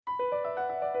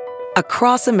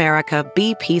Across America,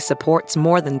 BP supports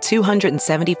more than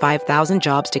 275,000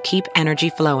 jobs to keep energy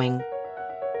flowing.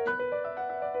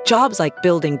 Jobs like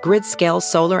building grid-scale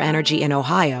solar energy in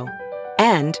Ohio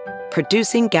and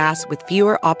producing gas with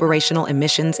fewer operational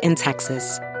emissions in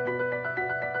Texas.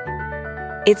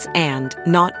 It's and,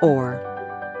 not or.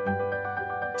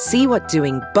 See what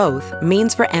doing both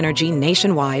means for energy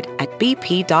nationwide at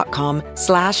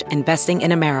bp.com/investing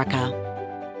in America.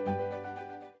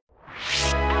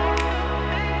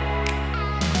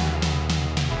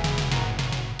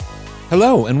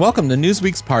 Hello, and welcome to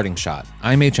Newsweek's Parting Shot.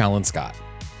 I'm Angelyne Scott.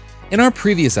 In our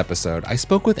previous episode, I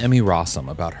spoke with Emmy Rossum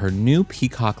about her new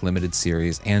Peacock limited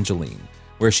series, Angelyne,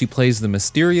 where she plays the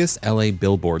mysterious LA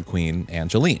billboard queen,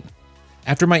 Angelyne.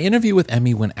 After my interview with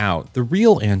Emmy went out, the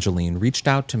real Angelyne reached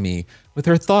out to me with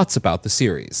her thoughts about the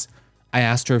series. I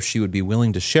asked her if she would be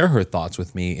willing to share her thoughts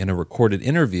with me in a recorded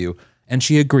interview, and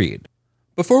she agreed.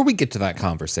 Before we get to that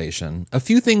conversation, a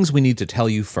few things we need to tell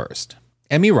you first.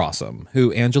 Emmy Rossum,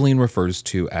 who Angelyne refers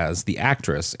to as the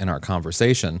actress in our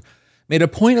conversation, made a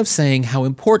point of saying how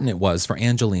important it was for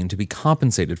Angelyne to be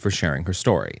compensated for sharing her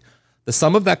story. The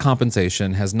sum of that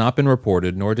compensation has not been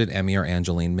reported, nor did Emmy or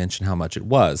Angelyne mention how much it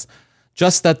was,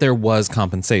 just that there was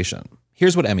compensation.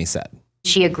 Here's what Emmy said.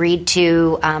 She agreed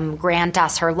to grant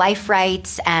us her life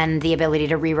rights and the ability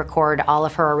to re-record all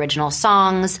of her original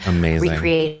songs, Amazing.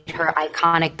 Recreate her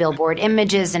iconic billboard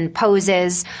images and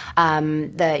poses, her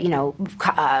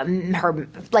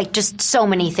just so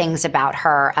many things about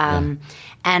her.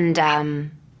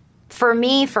 For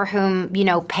me, for whom,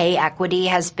 pay equity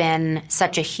has been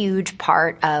such a huge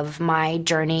part of my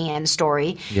journey and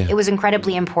story, It was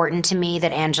incredibly important to me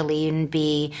that Angelyne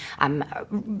be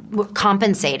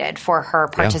compensated for her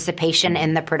participation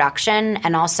in the production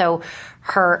and also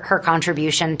her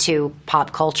contribution to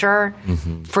pop culture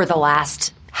for the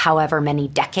last however many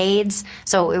decades.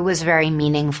 So it was very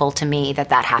meaningful to me that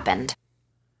happened.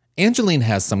 Angelyne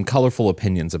has some colorful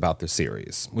opinions about the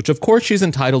series, which of course she's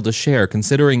entitled to share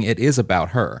considering it is about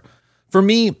her. For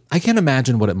me, I can't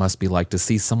imagine what it must be like to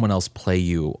see someone else play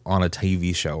you on a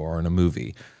TV show or in a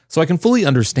movie, so I can fully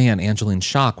understand Angelyne's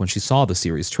shock when she saw the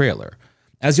series trailer.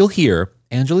 As you'll hear,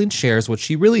 Angelyne shares what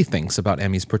she really thinks about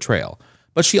Emmy's portrayal,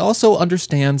 but she also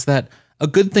understands that a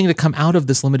good thing to come out of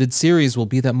this limited series will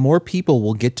be that more people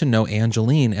will get to know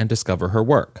Angelyne and discover her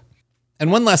work.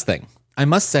 And one last thing. I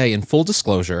must say, in full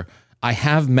disclosure, I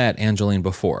have met Angelyne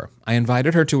before. I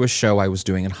invited her to a show I was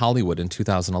doing in Hollywood in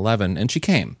 2011, and she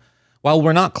came. While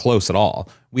we're not close at all,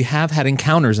 we have had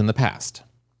encounters in the past.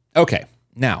 Okay,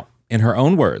 now, in her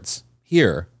own words,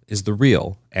 here is the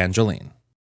real Angelyne.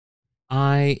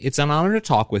 It's an honor to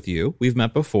talk with you. We've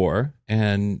met before,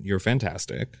 and you're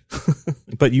fantastic.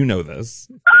 But you know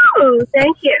this. Oh,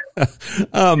 thank you.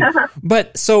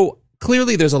 But so...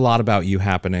 Clearly, there's a lot about you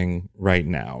happening right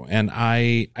now. And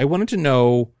I wanted to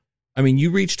know, you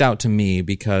reached out to me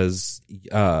because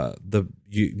it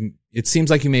seems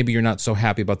like you're not so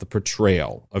happy about the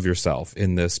portrayal of yourself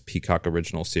in this Peacock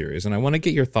original series. And I want to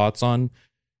get your thoughts on,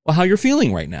 how you're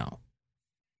feeling right now.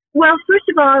 Well, first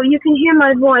of all, you can hear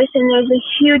my voice, and there's a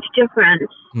huge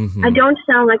difference. Mm-hmm. I don't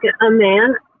sound like a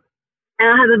man, and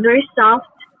I have a very soft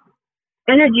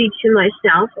energy to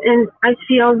myself, and I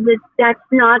feel that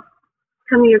that's not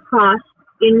coming across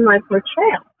in my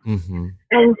portrayal. Mm-hmm.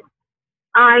 And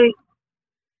I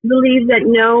believe that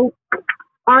no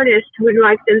artist would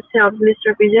like themselves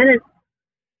misrepresented.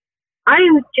 I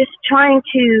am just trying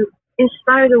to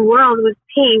inspire the world with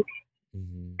Pink.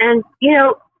 Mm-hmm. And,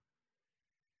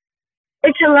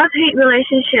 it's a love-hate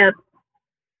relationship.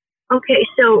 Okay,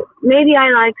 so maybe I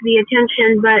like the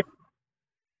attention, but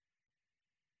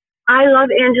I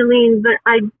love Angelyne, but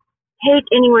I hate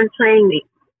anyone playing me.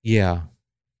 Yeah.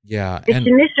 It's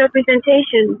a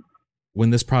misrepresentation.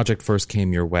 When this project first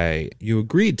came your way, you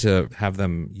agreed to have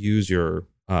them use your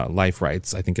life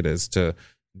rights, I think it is, to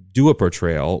do a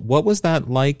portrayal. What was that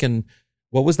like, and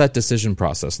what was that decision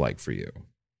process like for you?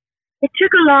 It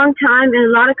took a long time and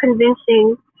a lot of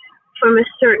convincing from a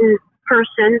certain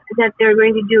person that they're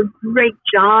going to do a great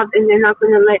job and they're not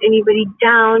going to let anybody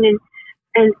down, and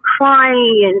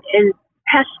crying and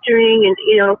pestering and,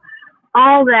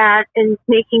 all that, and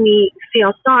making me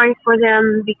feel sorry for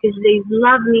them because they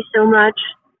love me so much.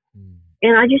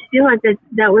 And I just feel like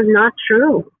that was not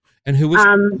true. And who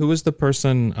was the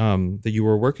person that you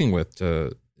were working with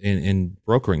in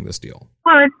brokering this deal?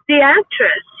 Well, it's the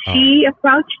actress. Oh. She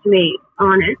approached me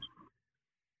on it.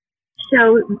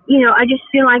 So, I just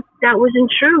feel like that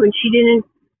wasn't true, and she didn't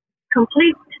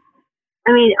complete.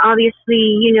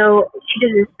 Obviously, she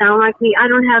doesn't sound like me. I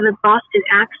don't have a Boston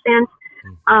accent.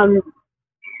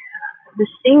 The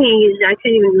singing I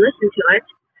can't even listen to it.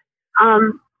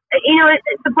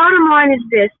 The bottom line is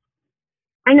this.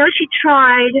 I know she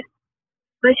tried,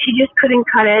 but she just couldn't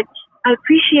cut it. I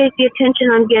appreciate the attention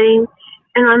I'm getting,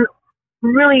 and I'm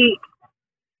really,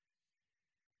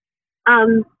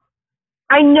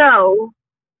 I know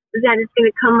that it's going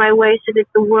to come my way so that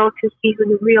the world can see who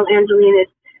the real Angelyne is.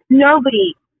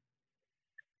 Nobody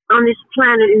on this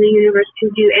planet in the universe can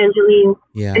do Angelyne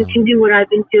and can do what I've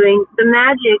been doing. The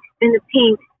magic and the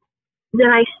pink that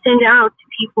I send out to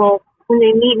people when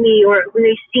they meet me or when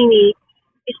they see me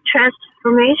is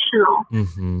transformational.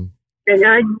 Mm-hmm. And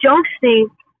I don't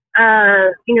think,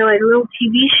 a little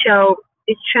TV show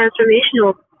is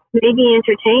transformational, maybe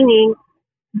entertaining,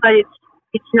 but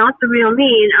it's not the real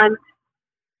me. And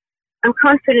I'm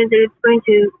confident that it's going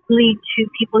to lead to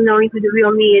people knowing who the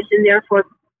real me is, and therefore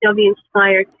they'll be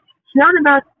inspired. It's not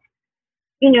about,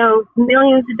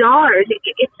 millions of dollars.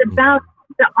 It's about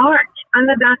the art. I'm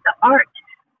about the art.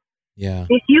 Yeah.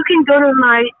 If you can go to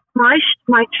my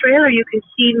trailer, you can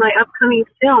see my upcoming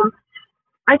film.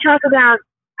 I talk about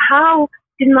how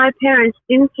did my parents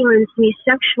influence me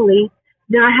sexually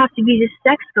that I have to be this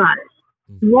sex goddess.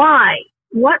 Mm-hmm. Why?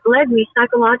 What led me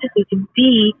psychologically to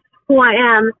be who I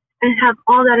am and have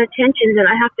all that attention that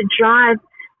I have to drive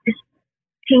this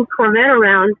pink Corvette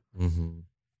around? Mm-hmm.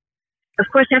 Of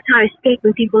course, that's how I escape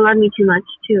when people love me too much,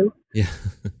 too. Yeah.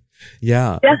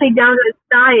 Yeah. Definitely down to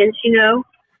science,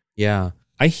 Yeah.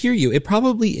 I hear you. It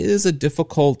probably is a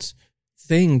difficult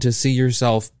thing to see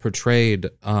yourself portrayed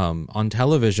on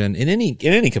television in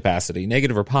any capacity,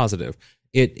 negative or positive.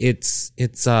 It's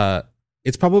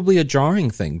probably a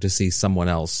jarring thing to see someone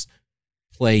else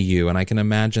play you, and I can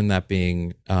imagine that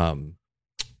being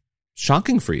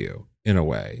shocking for you in a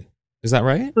way. Is that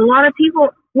right? A lot of people.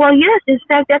 Well, yes. In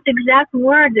fact, that's the exact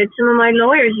word that some of my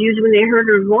lawyers used when they heard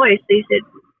her voice. They said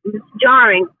it's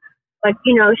jarring, but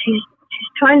she's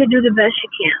trying to do the best she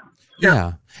can. So,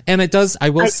 yeah, and it does. I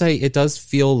will say it does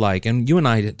feel like, and you and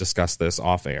I discussed this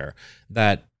off air,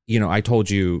 that I told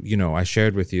you, I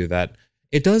shared with you that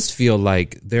it does feel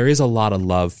like there is a lot of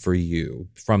love for you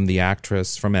from the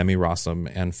actress, from Emmy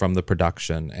Rossum, and from the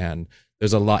production, and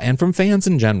there's a lot, and from fans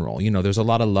in general. There's a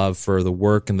lot of love for the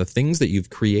work and the things that you've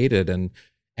created,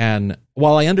 and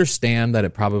while I understand that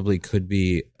it probably could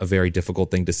be a very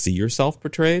difficult thing to see yourself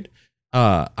portrayed,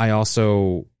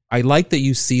 I like that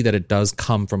you see that it does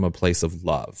come from a place of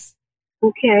love.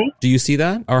 Okay. Do you see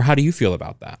that? Or how do you feel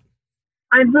about that?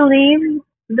 I believe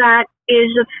that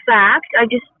is a fact. I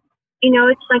just,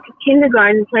 it's like a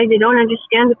kindergarten play. They don't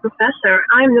understand the professor.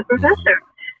 I'm the professor.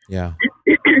 Yeah.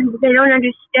 They don't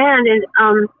understand. And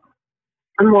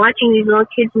I'm watching these little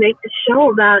kids make the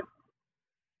show about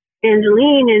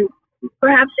Angelyne, and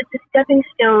perhaps it's a stepping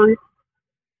stone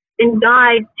and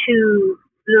guide to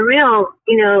the real,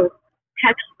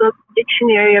 textbook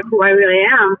dictionary of who I really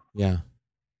am. Yeah.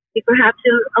 It perhaps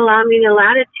will allow me the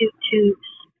latitude to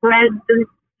spread the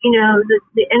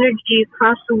energy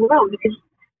across the world, because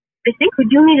I think we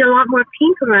do need a lot more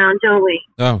pink around, don't we?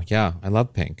 Oh, yeah. I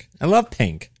love pink.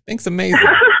 Pink's amazing.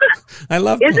 I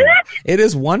love pink. Isn't it? It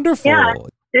is wonderful. Yeah.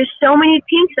 There's so many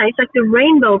pinks. It's like the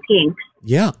rainbow pinks.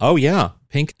 Yeah. Oh, yeah.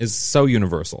 Pink is so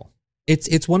universal.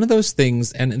 It's one of those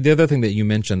things. And the other thing that you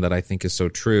mentioned that I think is so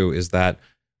true is that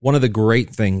one of the great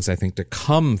things I think to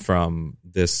come from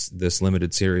this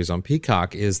limited series on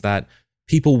Peacock is that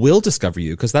people will discover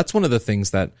you, because that's one of the things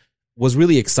that was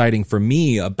really exciting for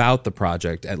me about the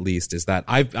project, at least, is that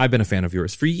I've been a fan of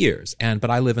yours for years, but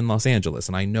I live in Los Angeles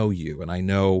and I know you, and I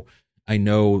know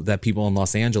that people in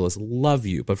Los Angeles love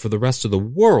you, but for the rest of the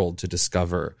world to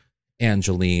discover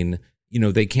Angelyne,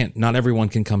 not everyone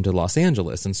can come to Los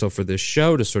Angeles. And so for this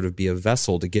show to sort of be a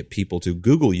vessel to get people to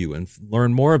Google you and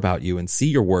learn more about you and see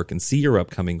your work and see your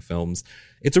upcoming films,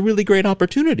 it's a really great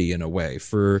opportunity in a way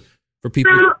for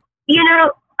people. Well,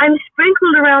 I'm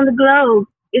sprinkled around the globe.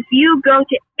 If you go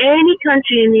to any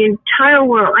country in the entire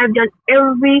world, I've done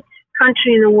every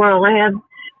country in the world. I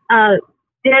have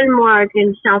Denmark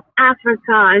and South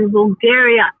Africa and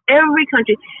Bulgaria, every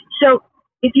country. So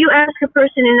if you ask a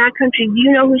person in that country, do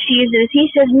you know who she is? And if he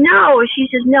says no, or she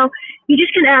says no, you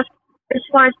just can ask as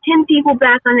far as 10 people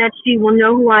back on that street will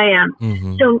know who I am.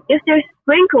 Mm-hmm. So if they're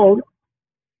sprinkled,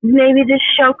 maybe this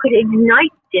show could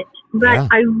ignite it. But yeah.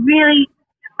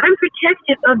 I'm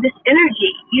protective of this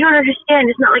energy. You don't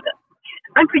understand. It's not like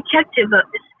I'm protective of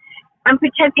this. I'm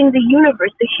protecting the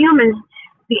universe, the humans,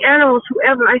 the animals,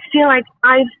 whoever. I feel like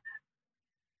I've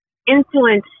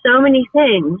influenced so many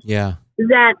things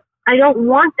that I don't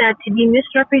want that to be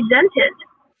misrepresented.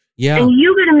 Yeah. And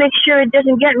you got to make sure it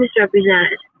doesn't get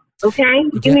misrepresented. Okay?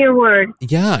 Give me your word.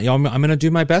 Yeah, I'm going to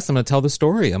do my best. I'm going to tell the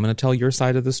story. I'm going to tell your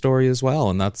side of the story as well.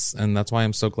 And that's why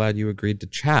I'm so glad you agreed to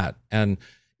chat. And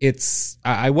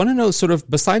I want to know, sort of,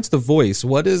 besides the voice,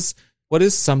 what is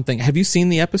something, have you seen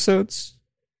the episodes?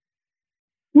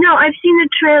 No, I've seen the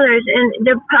trailers, and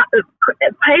they're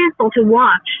painful to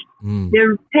watch.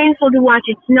 They're painful to watch.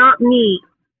 It's not me.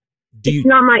 It's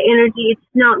not my energy. It's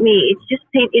not me. It's just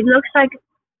pain. It looks like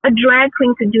a drag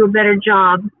queen could do a better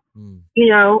job,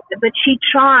 but she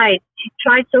tried. She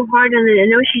tried so hard, and I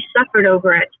know she suffered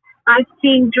over it. I've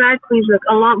seen drag queens look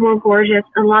a lot more gorgeous,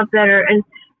 a lot better, and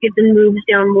get the moves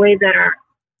down way better.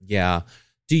 Yeah.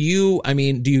 Do you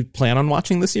plan on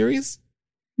watching the series?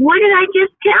 What did I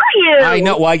just tell you? I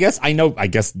know. Well, I guess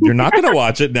you're not going to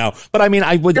watch it now. But I mean,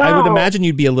 I would imagine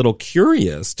you'd be a little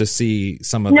curious to see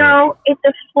some of it's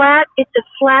a flat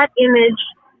image.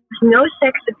 There's no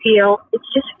sex appeal. It's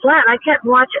just flat. I can't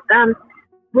watch it.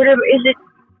 Whatever is it?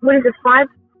 What is it? Five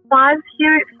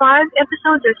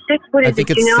episodes or six? What is it?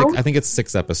 Six. I think it's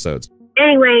 6 episodes.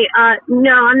 Anyway,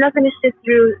 no, I'm not going to sit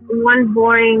through one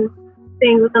boring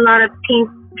thing with a lot of pink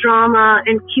drama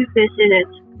and cuteness in it.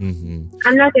 Mm-hmm.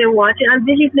 I'm not going to watch it. I'm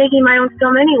busy making my own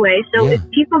film anyway. So if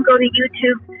people go to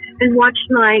YouTube and watch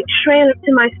my trailer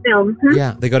to my film.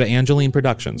 Yeah, they go to Angelyne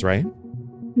Productions, right?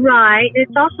 Right.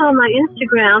 It's also on my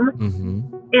Instagram.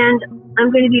 Mm-hmm. And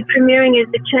I'm going to be premiering it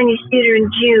at the Chinese Theater in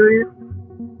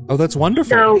June. Oh, that's wonderful.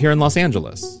 So, here in Los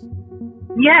Angeles.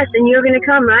 Yes, and you're going to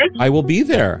come, right? I will be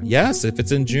there. Yes, if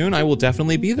it's in June, I will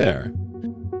definitely be there.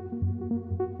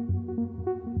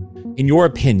 In your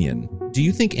opinion, do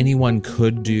you think anyone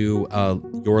could do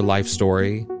your life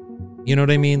story? You know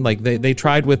what I mean? Like they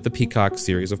tried with the Peacock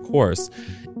series, of course.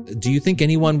 Do you think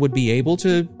anyone would be able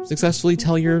to successfully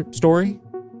tell your story?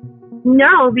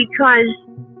 No, because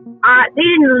they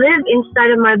didn't live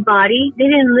inside of my body. They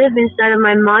didn't live inside of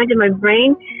my mind and my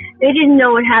brain. They didn't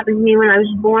know what happened to me when I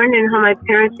was born and how my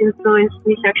parents influenced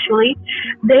me sexually.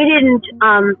 They didn't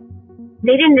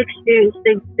experience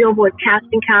the Billboard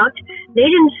casting couch. They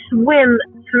didn't swim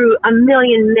through a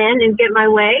million men and get my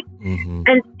way. Mm-hmm.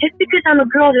 And just because I'm a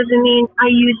girl doesn't mean I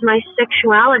use my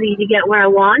sexuality to get what I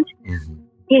want. Mm-hmm.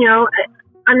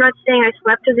 I'm not saying I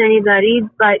slept with anybody,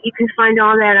 but you can find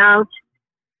all that out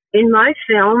in my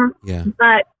film. Yeah.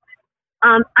 But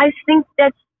I think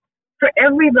that's for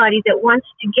everybody that wants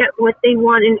to get what they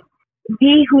want and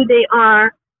be who they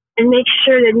are and make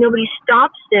sure that nobody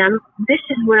stops them. This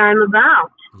is what I'm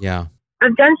about. Yeah.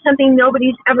 I've done something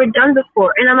nobody's ever done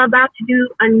before, and I'm about to do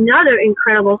another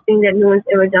incredible thing that no one's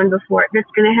ever done before that's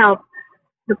going to help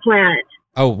the planet.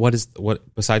 Oh,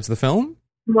 what besides the film?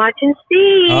 Watch and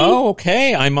see. Oh,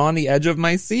 okay. I'm on the edge of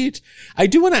my seat. I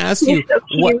do want to ask you,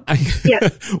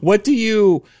 what do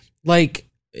you like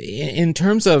in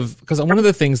terms of, because one of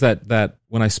the things that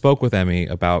when I spoke with Emmy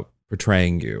about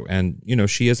portraying you, and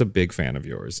she is a big fan of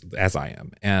yours, as I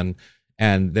am,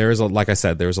 and there is like I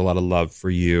said, there's a lot of love for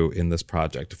you in this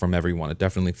project from everyone. It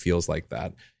definitely feels like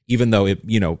that, even though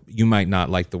you might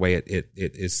not like the way it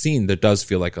is seen. There does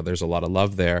feel like there's a lot of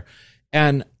love there.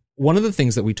 And one of the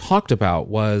things that we talked about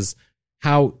was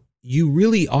how you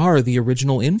really are the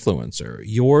original influencer.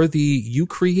 You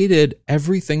created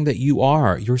everything that you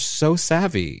are. You're so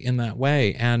savvy in that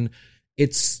way. And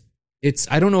it's,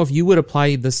 I don't know if you would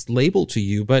apply this label to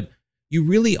you, but you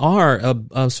really are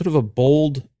a sort of a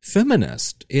bold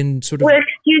feminist in sort of. Well,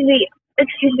 excuse me.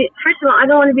 First of all, I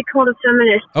don't want to be called a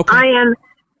feminist. Okay. I am.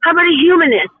 How about a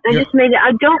humanist? Just made it.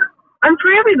 I'm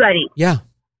for everybody. Yeah.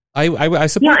 I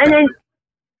support that.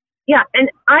 And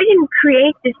I didn't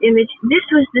create this image. This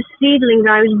was the seedling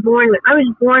that I was born with. I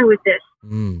was born with this.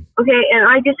 Mm. Okay, and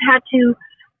I just had to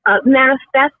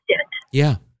manifest it.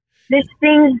 Yeah. This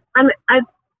thing. I've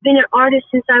been an artist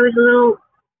since I was a little,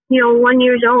 1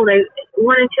 year old. I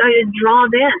wanted to draw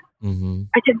then. Mm-hmm.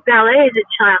 I took ballet as a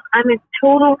child. I'm a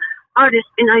total artist,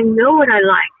 and I know what I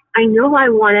like. I know I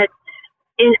want it,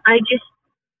 and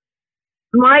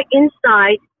my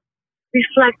inside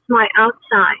reflects my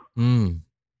outside. Mm.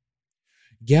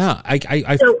 Yeah,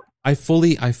 I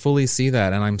fully see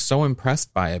that, and I'm so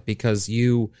impressed by it because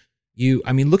you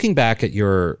I mean, looking back at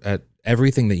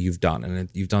everything that you've done, and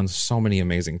you've done so many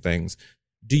amazing things.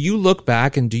 Do you look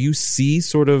back and do you see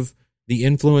sort of the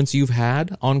influence you've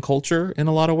had on culture in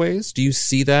a lot of ways? Do you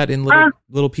see that in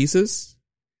little pieces?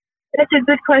 That's a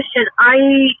good question. I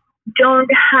don't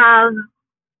have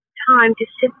time to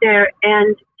sit there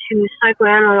and to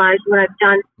psychoanalyze what I've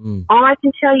done. Mm. All I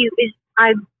can tell you is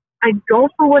I go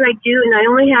for what I do, and I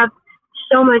only have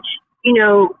so much,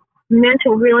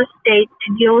 mental real estate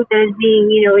to deal with it as being,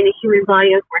 in a human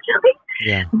body, unfortunately.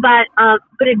 Yeah. But a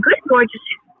good, gorgeous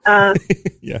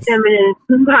Yes. feminine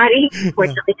body,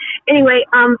 fortunately. Anyway,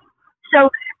 so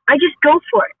I just go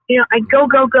for it. You know, I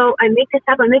go. I make this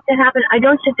happen. I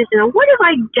don't sit there and what have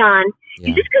I done? Yeah.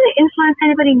 Is this going to influence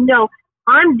anybody? No.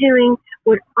 I'm doing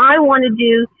what I want to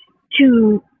do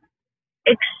to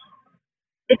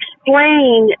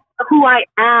explain who I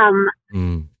am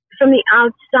from the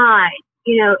outside,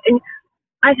 you know, and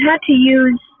I've had to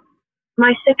use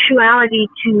my sexuality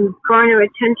to garner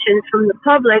attention from the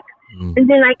public, and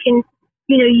then I can,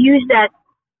 you know, use that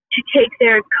to take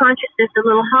their consciousness a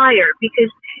little higher,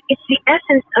 because it's the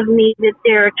essence of me that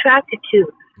they're attracted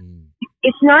to.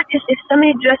 It's not just if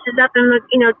somebody dresses up and look,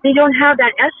 you know, they don't have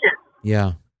that essence.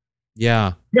 Yeah.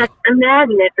 Yeah. That's a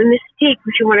magnet, a mystique,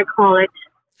 what you want to call it.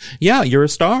 Yeah, you're a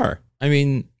star. I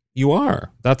mean, you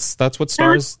are. That's what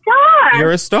stars.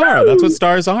 You're a star. Ooh. That's what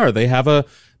stars are. They have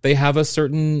a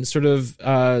certain sort of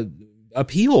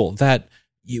appeal that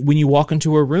when you walk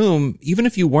into a room, even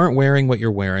if you weren't wearing what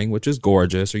you're wearing, which is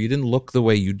gorgeous, or you didn't look the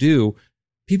way you do,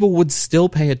 people would still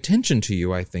pay attention to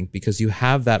you, I think, because you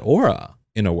have that aura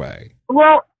in a way.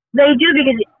 Well, they do,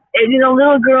 because, you know,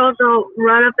 little girls will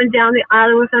run up and down the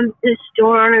aisle with them in the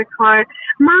store on her car.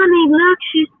 Mommy, look,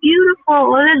 she's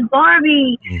beautiful. Or there's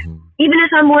Barbie. Even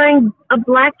if I'm wearing a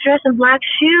black dress and black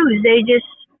shoes, they just,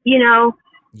 you know,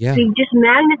 they just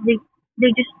they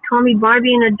just call me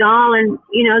Barbie and a doll, and,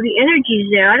 you know, the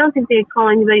energy's there. I don't think they call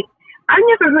anybody. I've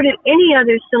never heard of any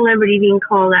other celebrity being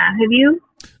called that. Have you?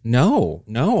 No.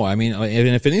 I mean,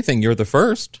 if anything, you're the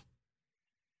first.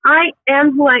 I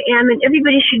am who I am, and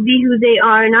everybody should be who they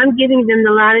are, and I'm giving them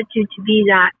the latitude to be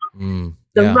that.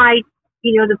 The right,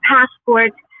 you know, the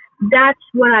passport. That's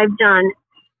what I've done.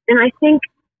 And I think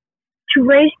to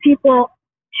raise people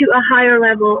to a higher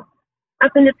level,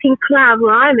 up in the pink cloud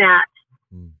where I'm at,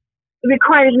 it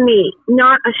requires me,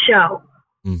 not a show.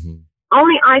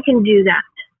 Only I can do that.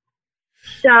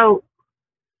 So,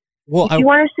 if you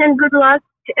want to send good luck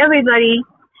to everybody,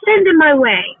 send them my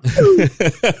way.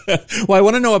 Well, I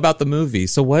want to know about the movie.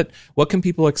 So what can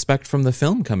people expect from the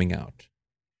film coming out?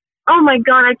 Oh my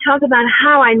God, I talk about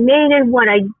how I made it, what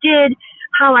I did,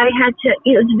 how I had to,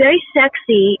 you know, it's very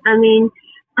sexy. I mean,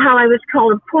 how I was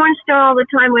called a porn star all the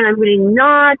time when I'm really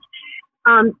not.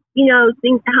 You know,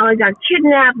 things, how I got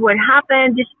kidnapped, what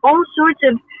happened, just all sorts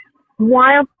of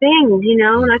wild things, you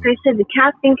know. Like I said, the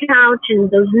casting couch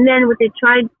and those men, what they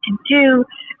tried to do.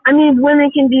 I mean, women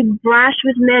can be brash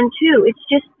with men too. It's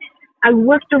just, I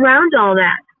worked around all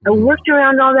that.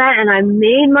 And I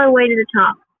made my way to the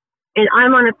top. And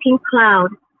I'm on a pink cloud.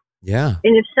 Yeah.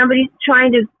 And if somebody's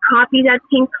trying to copy that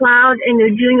pink cloud and they're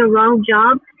doing a wrong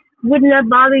job, wouldn't that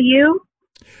bother you?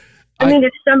 I mean,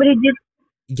 if somebody did.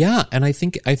 Yeah, and I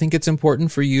think it's important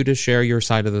for you to share your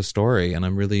side of the story, and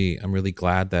I'm really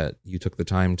glad that you took the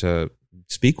time to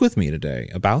speak with me today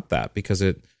about that, because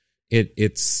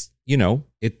it's you know,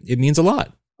 it means a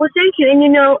lot. Well, thank you. And you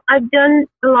know, I've done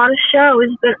a lot of shows,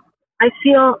 but I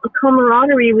feel a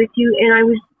camaraderie with you, and I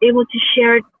was able to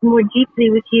share it more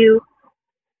deeply with you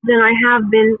than I have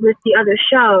been with the other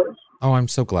shows. Oh, I'm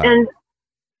so glad. And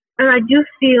I do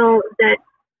feel that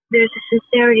there's a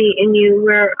sincerity in you,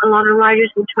 where a lot of writers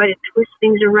will try to twist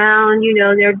things around. You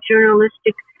know, their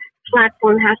journalistic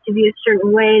platform has to be a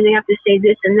certain way, and they have to say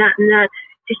this and that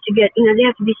just to get, you know, they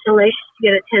have to be salacious to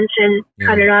get attention,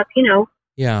 cut it up, you know.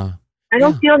 Yeah. I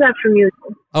don't feel that from you.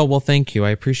 Oh, well, thank you.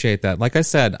 I appreciate that. Like I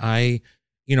said, I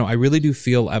really do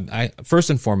feel, I first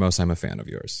and foremost, I'm a fan of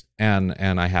yours, and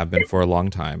I have been for a long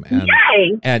time. And,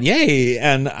 yay! And yay!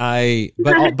 And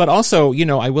but also, you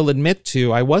know, I will admit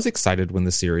too, I was excited when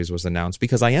the series was announced,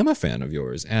 because I am a fan of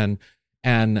yours, and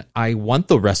I want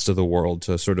the rest of the world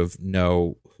to sort of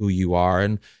know who you are.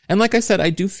 And like I said, I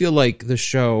do feel like the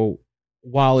show,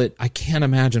 while I can't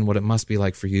imagine what it must be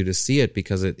like for you to see it,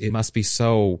 because it must be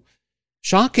so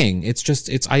shocking.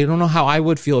 I don't know how I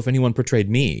would feel if anyone portrayed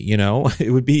me, you know.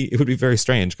 It would be very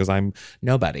strange, because I'm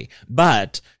nobody.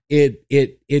 But it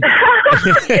You're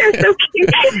so cute.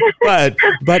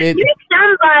 but it, you're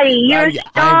somebody. You're a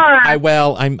star.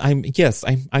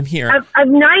 I'm here. I've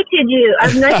knighted you.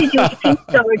 I've knighted you with a pink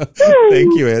sword.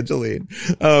 Thank you, Angelyne.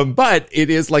 But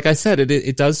it is, like I said,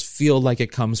 it does feel like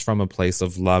it comes from a place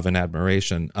of love and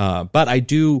admiration. But I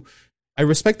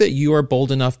respect that you are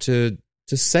bold enough to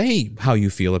say how you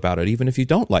feel about it, even if you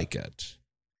don't like it.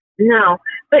 No,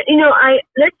 but you know,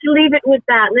 let's leave it with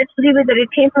that. Let's leave it that it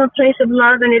came from a place of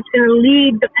love, and it's going to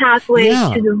lead the pathway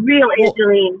to the real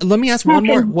Angelyne. Let me ask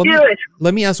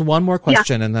Let me ask one more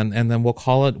question, and then we'll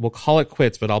call it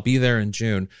quits. But I'll be there in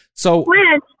June. So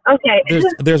quits, okay.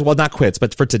 there's well, not quits,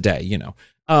 but for today, you know.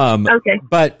 Okay.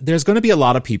 But there's going to be a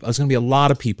lot of people. There's going to be a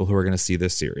lot of people who are going to see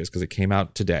this series because it came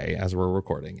out today as we're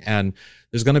recording. And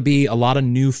there's going to be a lot of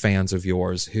new fans of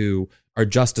yours who are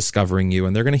just discovering you,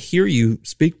 and they're going to hear you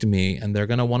speak to me, and they're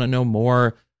going to want to know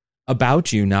more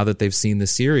about you now that they've seen the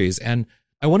series. And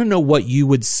I want to know what you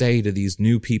would say to these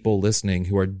new people listening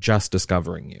who are just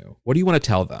discovering you. What do you want to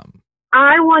tell them?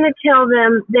 I want to tell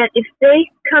them that if they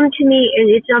come to me and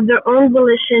it's of their own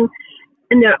volition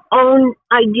and their own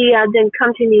idea, then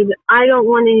come to me. But I don't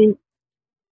want any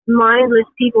mindless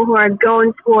people who are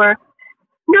going for,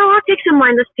 no, I'll take some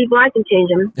mindless people. I can change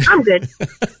them. I'm good.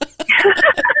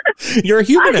 You're a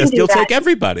humanist. You'll take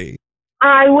everybody.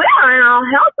 I will, and I'll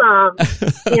help them.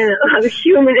 I'm a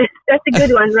humanist. That's a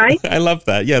good one, right? I love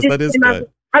that. Yes, that is good.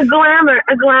 A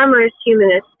glamorous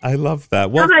humanist. I love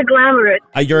that. Well, how about glamorous?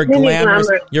 You're a glamorous.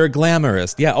 You're a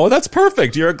glamorist. Yeah. Oh, that's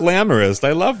perfect. You're a glamorist.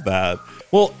 I love that.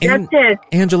 Well, that's it.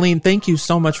 Angelyne, thank you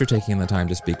so much for taking the time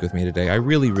to speak with me today. I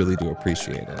really, really do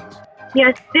appreciate it.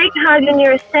 Yes, big hug, and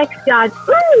you're a sex god.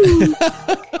 Woo!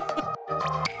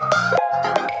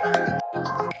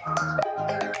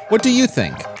 What do you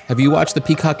think? Have you watched the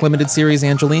Peacock limited series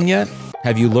Angelyne yet?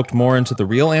 Have you looked more into the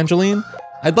real Angelyne?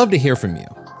 I'd love to hear from you.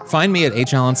 Find me at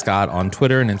 @AllenScott on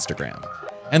Twitter and Instagram.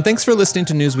 And thanks for listening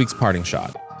to Newsweek's Parting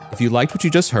Shot. If you liked what you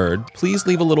just heard, please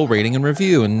leave a little rating and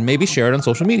review and maybe share it on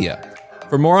social media.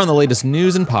 For more on the latest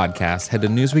news and podcasts, head to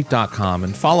Newsweek.com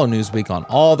and follow Newsweek on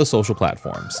all the social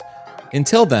platforms.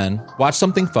 Until then, watch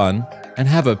something fun and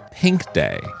have a pink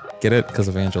day. Get it? Because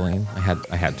of Angelyne? I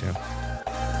had to.